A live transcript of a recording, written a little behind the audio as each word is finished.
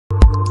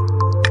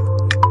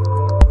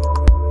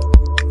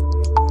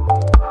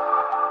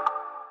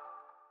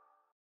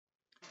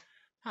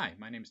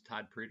My name is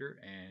Todd Preeter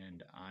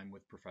and I'm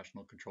with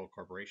Professional Control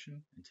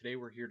Corporation, and today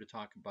we're here to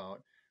talk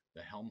about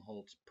the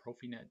Helmholtz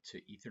Profinet to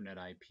Ethernet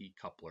IP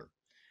coupler.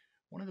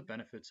 One of the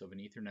benefits of an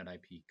Ethernet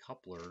IP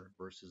coupler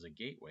versus a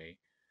gateway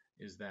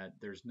is that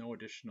there's no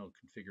additional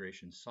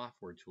configuration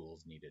software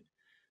tools needed.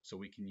 So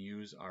we can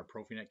use our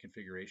Profinet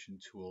configuration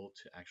tool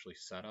to actually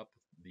set up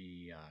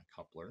the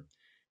coupler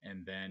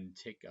and then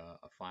take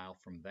a file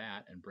from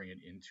that and bring it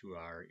into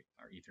our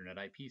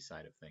Ethernet IP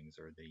side of things,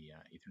 or the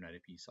Ethernet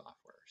IP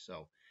software.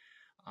 So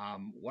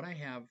what I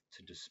have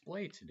to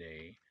display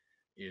today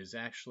is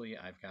actually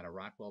I've got a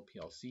Rockwell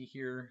PLC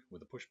here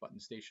with a push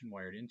button station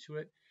wired into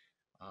it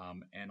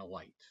and a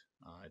light.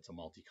 It's a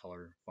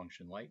multicolor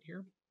function light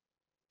here.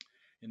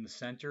 In the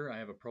center I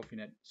have a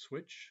Profinet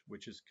switch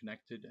which is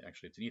connected,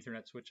 actually it's an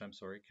Ethernet switch, I'm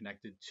sorry,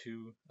 connected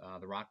to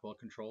the Rockwell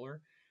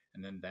controller,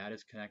 and then that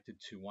is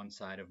connected to one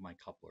side of my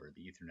coupler,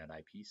 the Ethernet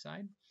IP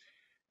side.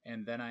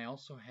 And then I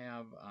also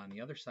have on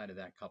the other side of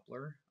that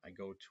coupler, I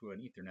go to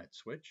an Ethernet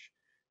switch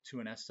to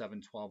an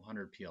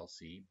S71200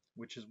 PLC,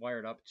 which is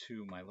wired up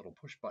to my little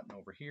push button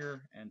over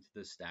here and to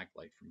this stack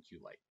light from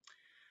Q-Lite.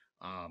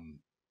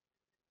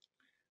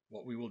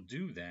 What we will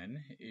do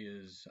then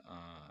is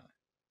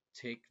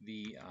take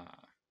the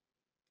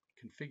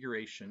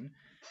configuration,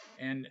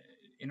 and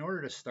in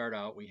order to start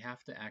out we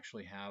have to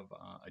actually have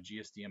a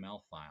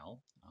GSDML file.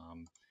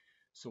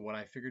 So what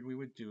I figured we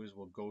would do is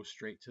we'll go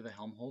straight to the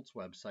Helmholtz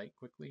website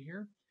quickly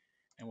here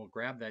and we'll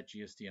grab that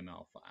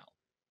GSDML file.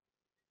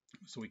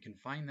 So we can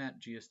find that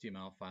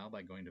GSDML file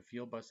by going to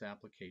Field Bus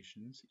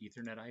Applications,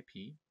 Ethernet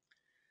IP,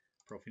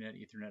 Profinet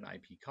Ethernet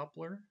IP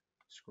coupler,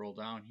 scroll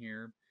down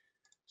here,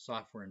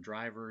 Software and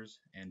Drivers,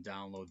 and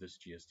download this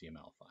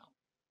GSDML file.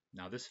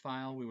 Now this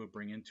file we would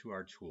bring into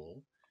our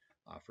tool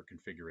for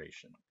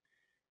configuration.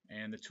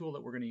 And the tool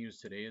that we're going to use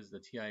today is the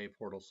TIA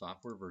Portal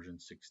Software version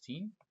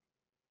 16.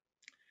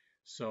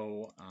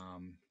 So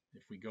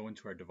if we go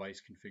into our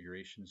device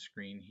configuration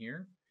screen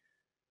here,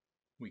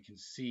 we can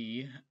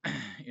see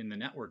in the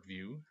network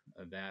view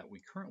that we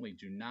currently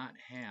do not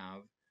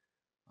have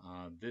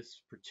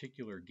this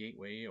particular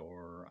gateway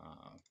or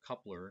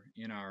coupler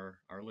in our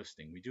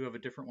listing. We do have a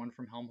different one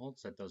from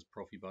Helmholtz that does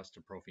Profibus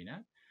to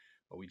Profinet,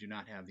 but we do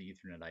not have the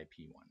Ethernet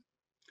IP one.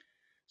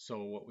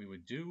 So what we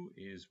would do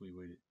is we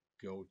would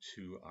go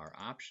to our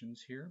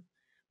options here,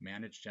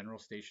 Manage General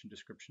Station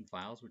Description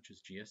Files, which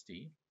is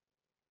GSD.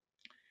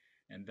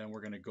 And then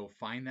we're going to go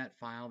find that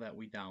file that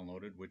we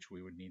downloaded, which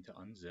we would need to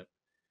unzip.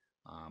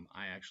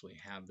 I actually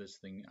have this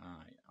thing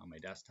on my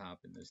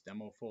desktop in this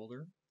demo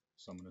folder,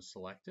 so I'm going to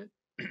select it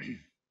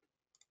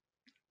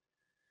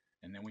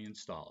and then we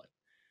install it.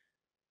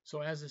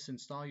 So as this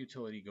install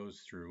utility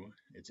goes through,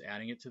 it's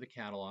adding it to the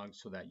catalog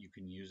so that you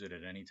can use it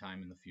at any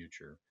time in the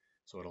future,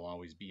 so it'll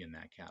always be in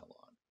that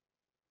catalog.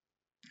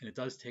 And it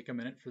does take a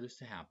minute for this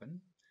to happen.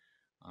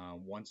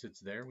 Once it's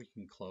there, we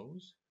can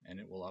close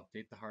and it will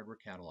update the hardware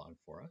catalog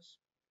for us.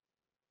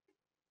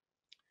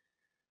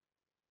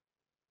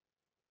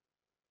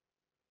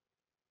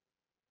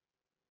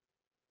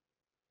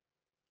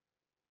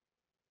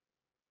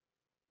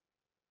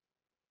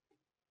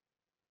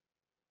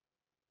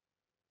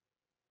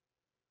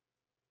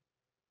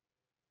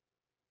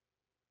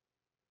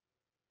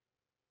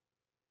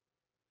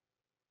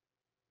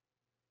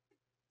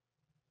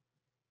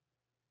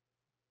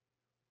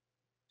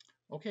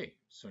 Okay,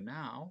 so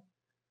now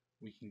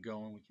we can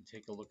go and we can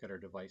take a look at our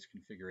device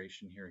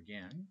configuration here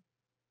again.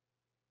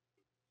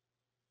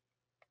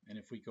 And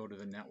if we go to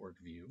the network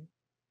view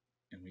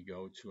and we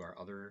go to our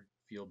other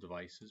field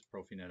devices,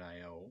 Profinet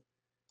IO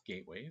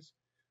gateways,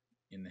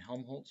 in the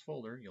Helmholtz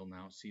folder, you'll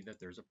now see that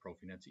there's a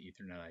Profinet to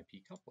Ethernet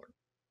IP coupler.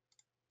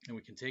 And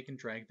we can take and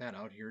drag that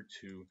out here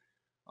to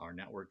our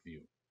network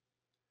view.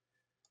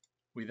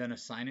 We then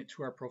assign it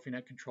to our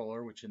Profinet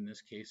controller, which in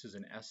this case is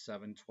an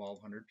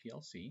S71200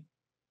 PLC.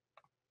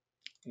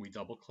 We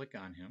double click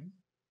on him,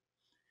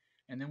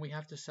 and then we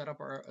have to set up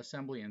our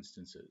assembly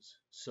instances.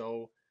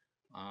 So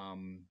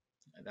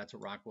that's a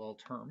Rockwell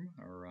term,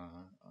 or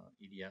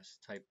EDS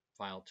type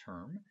file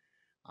term.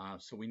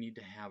 So we need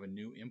to have a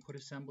new input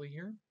assembly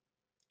here,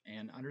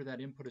 and under that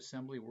input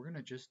assembly we're going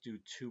to just do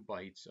 2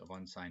 bytes of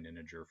unsigned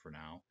integer for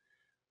now,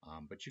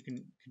 but you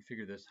can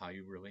configure this how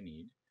you really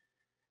need.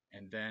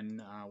 And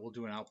then we'll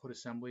do an output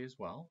assembly as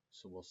well,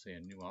 so we'll say a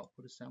new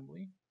output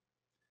assembly.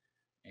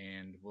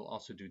 And we'll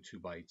also do 2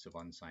 bytes of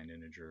unsigned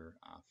integer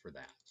for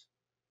that.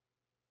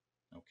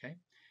 Okay.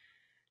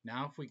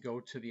 Now if we go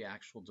to the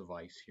actual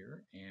device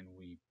here and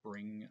we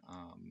bring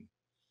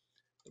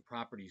the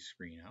properties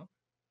screen up,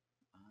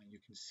 you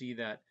can see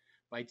that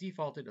by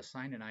default it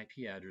assigned an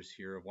IP address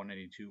here of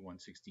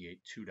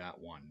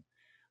 192.168.2.1.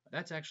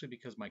 That's actually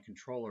because my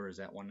controller is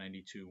at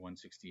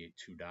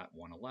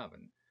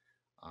 192.168.2.111.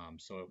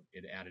 So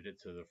it added it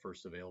to the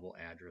first available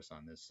address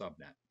on this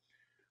subnet.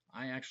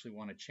 I actually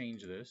want to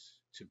change this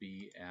to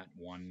be at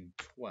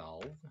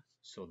 112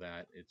 so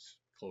that it's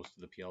close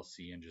to the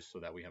PLC and just so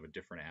that we have a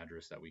different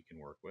address that we can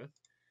work with.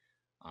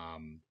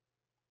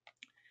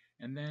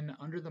 And then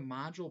under the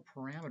module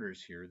parameters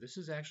here, this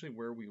is actually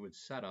where we would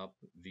set up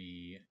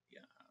the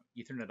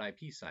Ethernet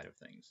IP side of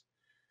things.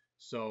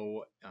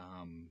 So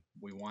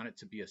we want it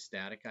to be a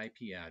static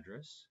IP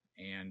address,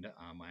 and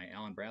my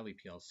Allen Bradley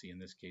PLC in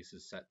this case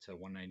is set to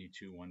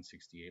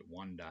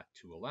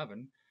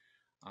 192.168.1.211.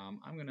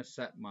 I'm going to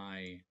set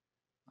my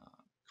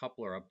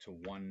coupler up to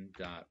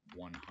 1.100.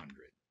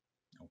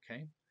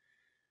 Okay.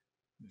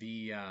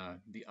 The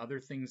other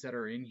things that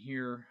are in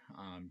here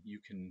you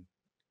can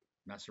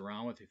mess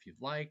around with if you'd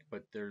like,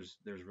 but there's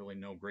really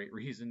no great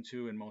reason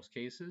to in most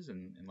cases,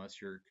 and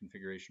unless your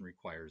configuration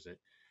requires it.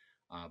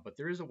 But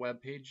there is a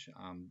web page.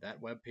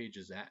 That web page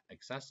is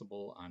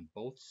accessible on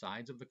both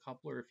sides of the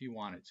coupler if you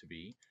want it to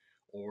be,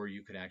 or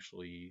you could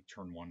actually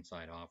turn one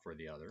side off or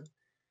the other.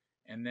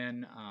 And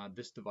then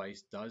this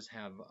device does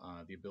have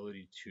the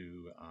ability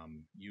to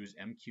use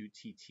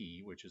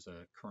MQTT, which is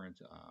a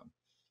current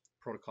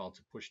protocol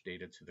to push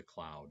data to the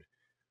cloud.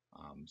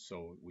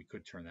 So we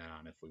could turn that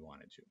on if we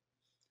wanted to.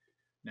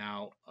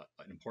 Now,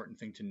 an important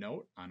thing to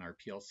note on our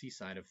PLC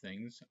side of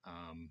things,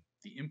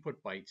 the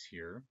input bytes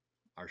here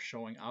are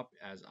showing up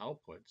as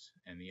outputs,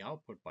 and the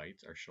output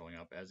bytes are showing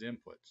up as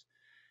inputs.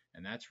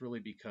 And that's really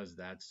because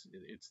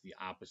it's the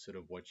opposite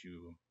of what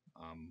you're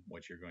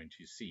going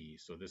to see.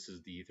 So this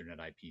is the Ethernet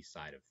IP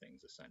side of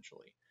things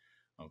essentially.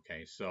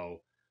 Okay,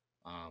 so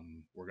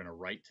we're going to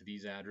write to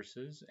these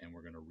addresses and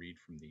we're going to read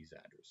from these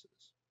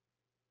addresses.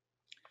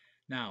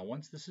 Now,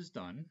 once this is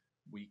done,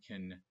 we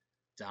can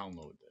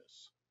download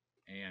this,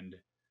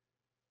 and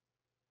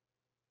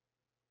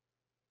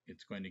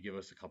it's going to give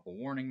us a couple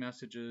warning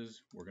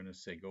messages. We're going to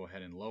say go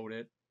ahead and load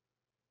it,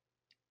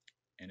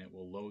 and it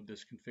will load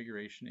this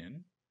configuration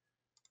in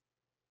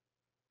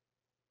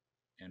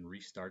and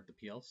restart the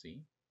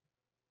PLC.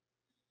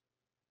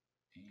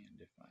 And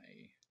if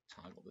I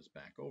toggle this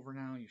back over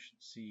now, you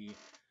should see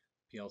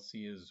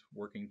PLC is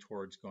working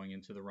towards going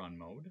into the run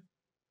mode.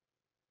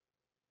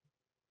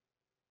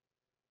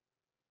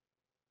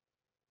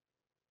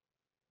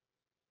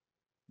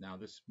 Now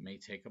this may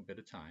take a bit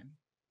of time.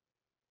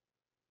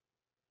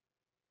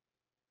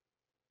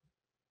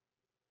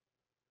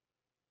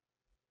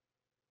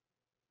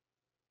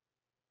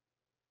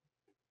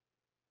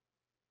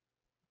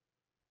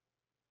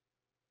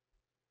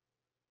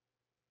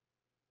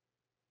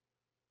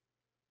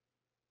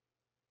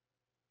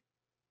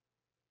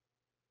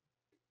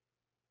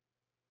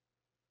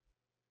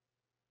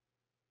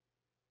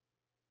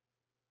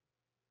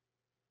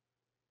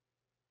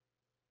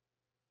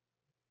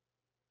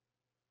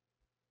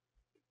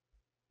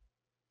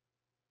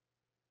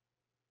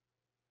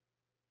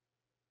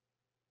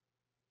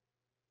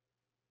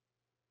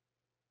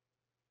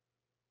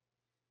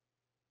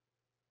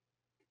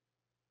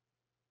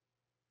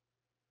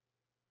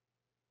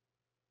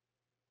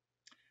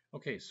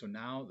 Okay, so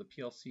now the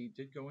PLC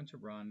did go into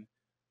run,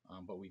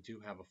 but we do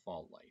have a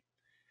fault light.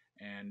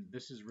 And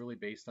this is really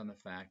based on the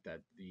fact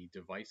that the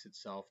device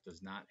itself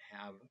does not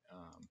have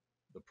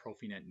the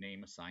Profinet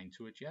name assigned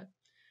to it yet.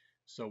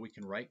 So we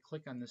can right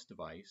click on this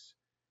device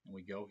and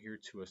we go here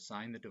to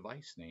assign the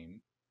device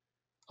name,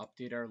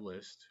 update our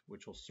list,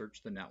 which will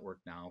search the network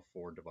now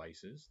for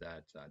devices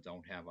that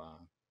don't have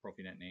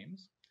Profinet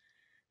names.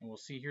 And we'll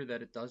see here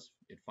that it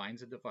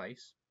finds a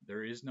device.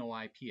 There is no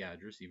IP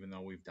address, even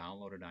though we've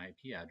downloaded an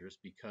IP address,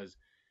 because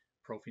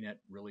Profinet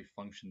really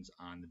functions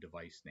on the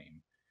device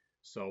name.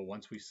 So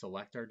once we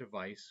select our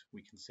device,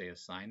 we can say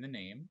assign the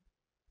name.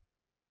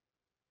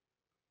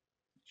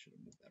 I should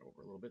have moved that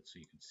over a little bit so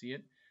you can see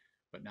it.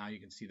 But now you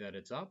can see that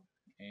it's up,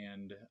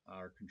 and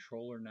our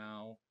controller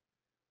now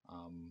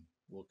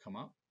will come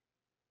up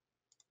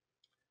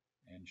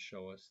and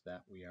show us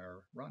that we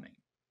are running,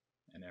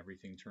 and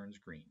everything turns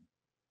green.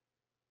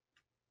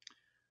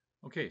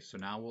 Okay, so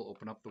now we'll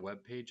open up the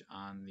web page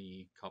on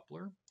the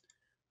coupler.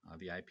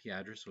 The IP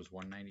address was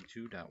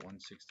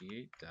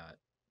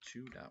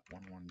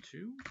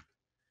 192.168.2.112,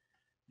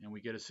 and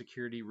we get a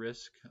security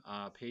risk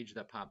page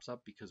that pops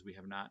up because we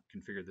have not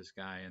configured this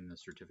guy and the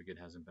certificate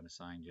hasn't been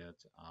assigned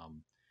yet.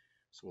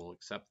 So we'll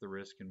accept the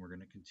risk and we're going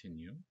to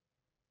continue.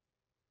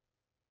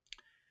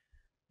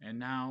 And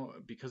now,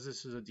 because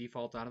this is a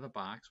default out of the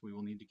box, we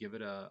will need to give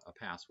it a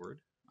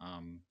password.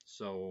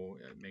 So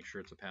make sure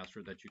it's a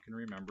password that you can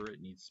remember.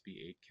 It needs to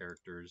be 8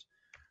 characters.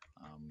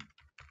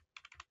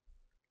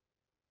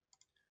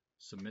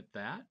 Submit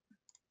that,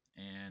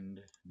 and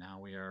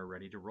now we are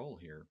ready to roll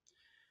here.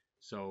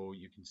 So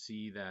you can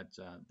see that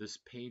this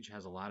page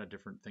has a lot of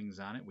different things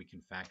on it. We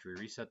can factory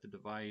reset the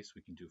device,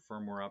 we can do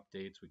firmware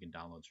updates, we can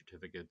download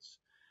certificates,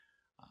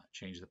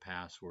 change the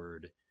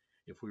password.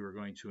 If we were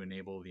going to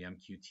enable the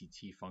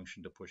MQTT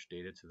function to push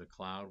data to the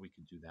cloud, we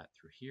could do that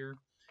through here.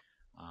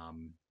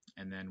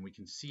 And then we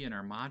can see in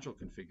our module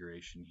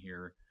configuration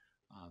here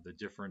the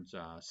different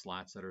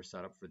slots that are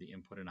set up for the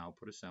input and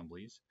output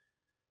assemblies.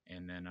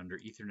 And then under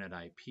Ethernet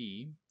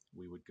IP,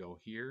 we would go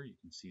here. You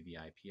can see the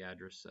IP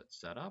address that's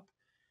set up,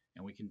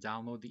 and we can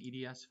download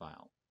the EDS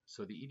file.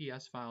 So the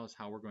EDS file is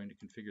how we're going to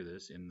configure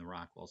this in the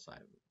Rockwell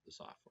side of the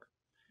software.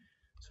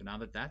 So now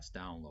that that's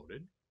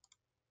downloaded,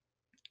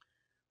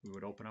 we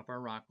would open up our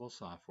Rockwell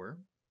software,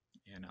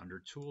 and under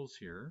Tools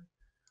here,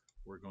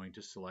 we're going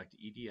to select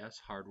EDS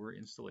Hardware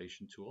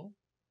Installation Tool,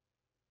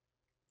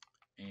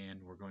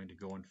 and we're going to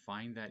go and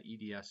find that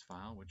EDS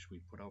file, which we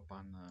put up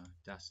on the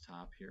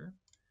desktop here,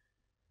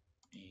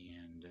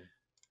 and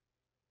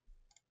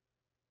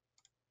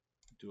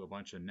do a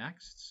bunch of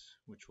nexts,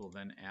 which will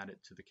then add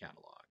it to the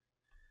catalog.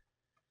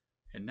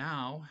 And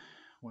now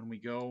when we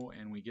go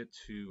and we get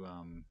to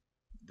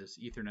this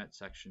Ethernet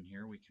section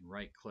here, we can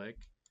right click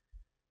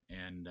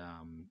and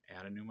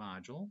add a new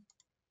module.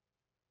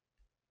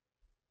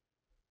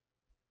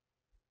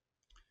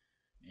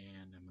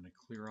 And I'm going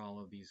to clear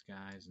all of these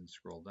guys and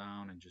scroll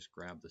down and just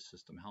grab the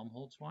System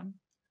Helmholtz one.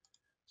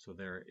 So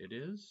there it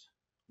is.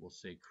 We'll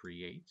say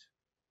create.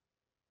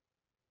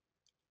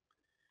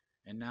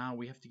 And now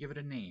we have to give it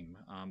a name.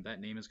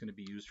 That name is going to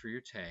be used for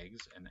your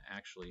tags, and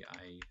actually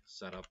I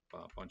set up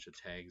a bunch of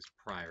tags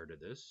prior to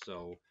this,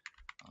 so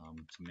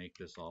to make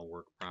this all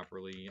work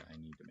properly I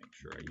need to make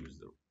sure I use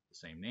the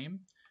same name,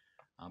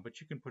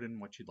 but you can put in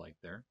what you'd like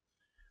there.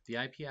 The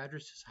IP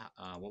address is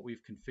what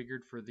we've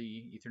configured for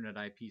the Ethernet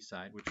IP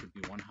side, which would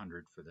be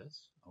 100 for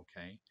this.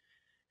 Okay,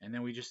 and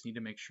then we just need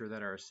to make sure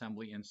that our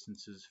assembly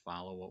instances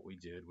follow what we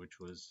did, which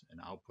was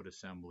an output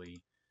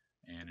assembly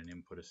and an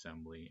input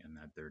assembly, and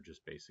that they're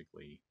just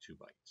basically 2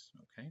 bytes.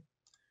 Okay,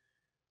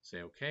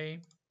 say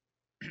OK.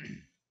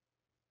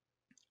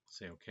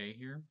 Say OK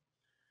here,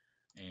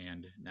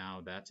 and now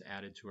that's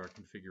added to our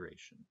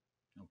configuration.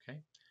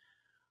 Okay,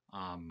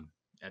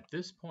 at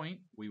this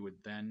point we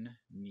would then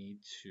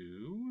need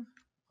to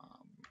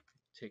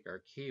take our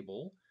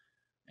cable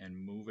and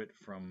move it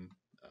from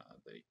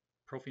the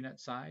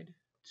Profinet side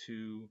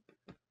to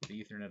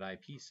the Ethernet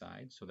IP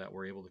side so that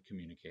we're able to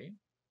communicate.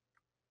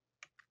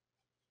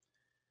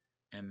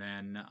 And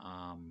then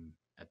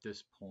at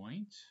this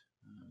point,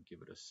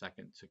 give it a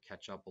second to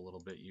catch up a little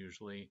bit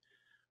usually,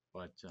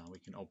 but we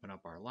can open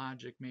up our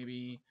logic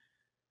maybe,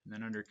 and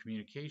then under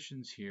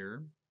communications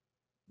here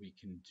we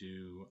can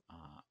do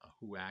a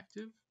Who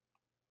Active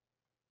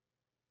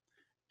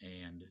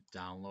and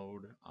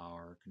download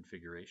our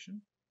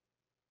configuration.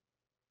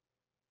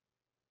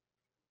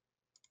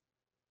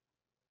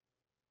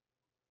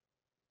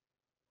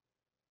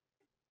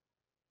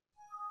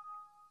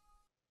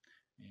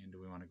 And do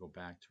we want to go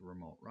back to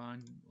remote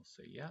run? We'll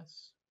say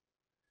yes.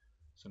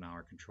 So now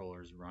our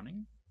controller is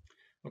running.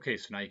 Okay,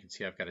 so now you can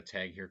see I've got a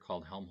tag here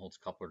called Helmholtz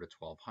coupler to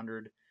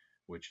 1200,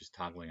 which is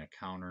toggling a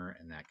counter,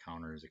 and that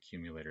counter is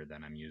accumulator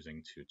that I'm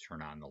using to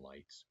turn on the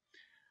lights.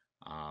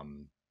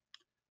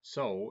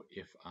 So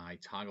if I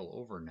toggle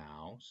over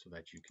now so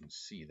that you can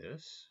see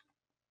this,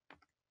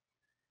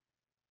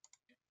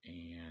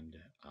 and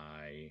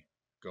I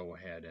go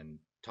ahead and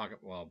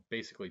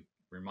basically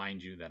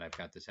remind you that I've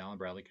got this Allen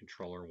Bradley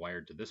controller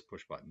wired to this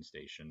push button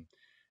station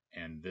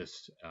and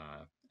this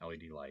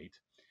LED light,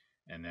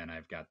 and then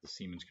I've got the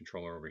Siemens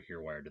controller over here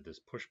wired to this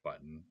push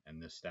button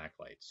and this stack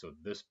light. So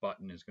this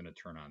button is going to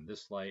turn on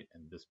this light,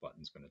 and this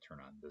button is going to turn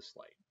on this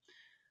light.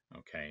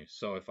 Okay,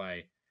 so if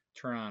I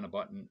turn on a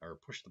button or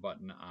push the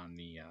button on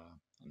the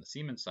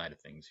Siemens side of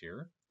things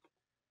here,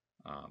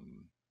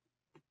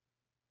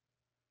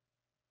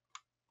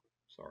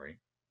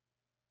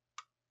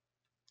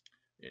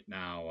 it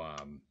now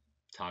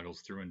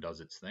toggles through and does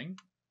its thing,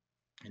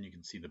 and you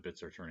can see the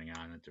bits are turning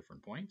on at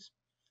different points.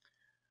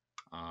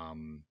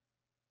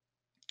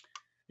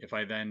 If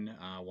I then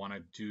want to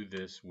do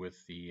this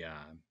with the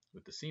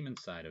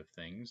Siemens side of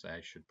things,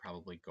 I should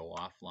probably go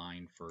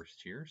offline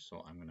first here.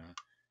 So I'm going to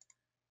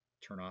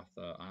turn off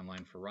the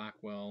online for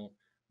Rockwell,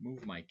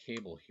 move my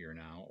cable here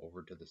now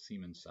over to the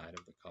Siemens side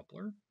of the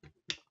coupler.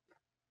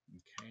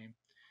 Okay,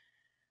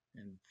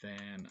 and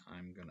then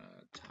I'm going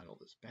to toggle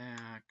this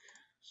back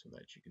so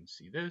that you can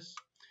see this.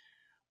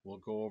 We'll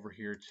go over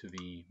here to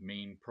the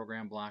main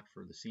program block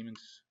for the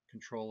Siemens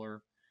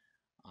controller.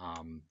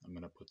 I'm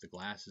going to put the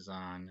glasses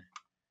on,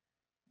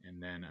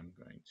 and then I'm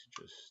going to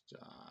just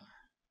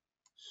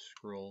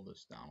scroll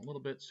this down a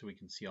little bit so we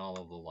can see all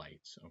of the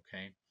lights.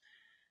 Okay,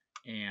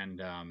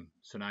 and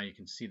so now you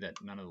can see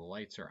that none of the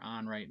lights are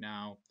on right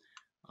now.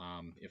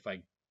 If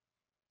I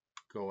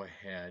go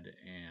ahead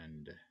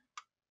and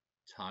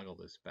toggle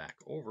this back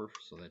over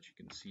so that you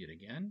can see it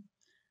again,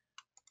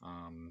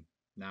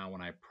 now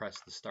when I press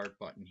the start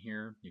button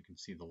here, you can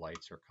see the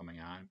lights are coming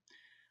on.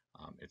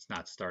 It's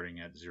not starting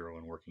at 0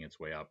 and working its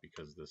way up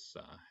because this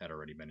had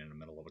already been in the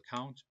middle of a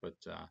count, but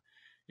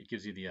it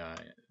gives you the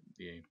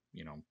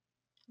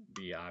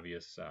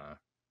obvious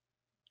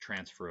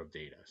transfer of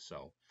data.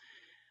 So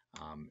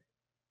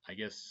I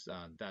guess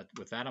that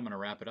with that I'm going to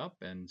wrap it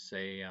up and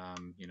say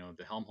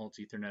the Helmholtz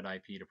Ethernet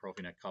IP to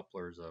Profinet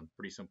coupler is a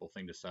pretty simple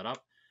thing to set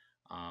up,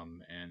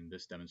 and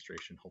this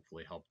demonstration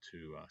hopefully helped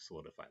to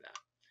solidify that.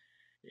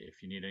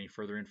 If you need any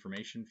further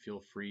information, feel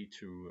free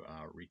to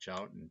reach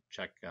out and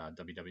check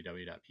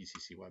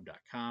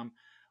www.pccweb.com,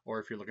 or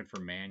if you're looking for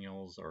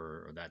manuals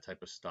or that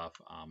type of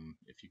stuff,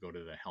 if you go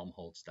to the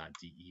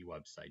helmholtz.de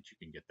website, you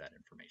can get that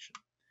information.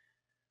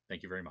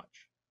 Thank you very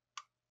much.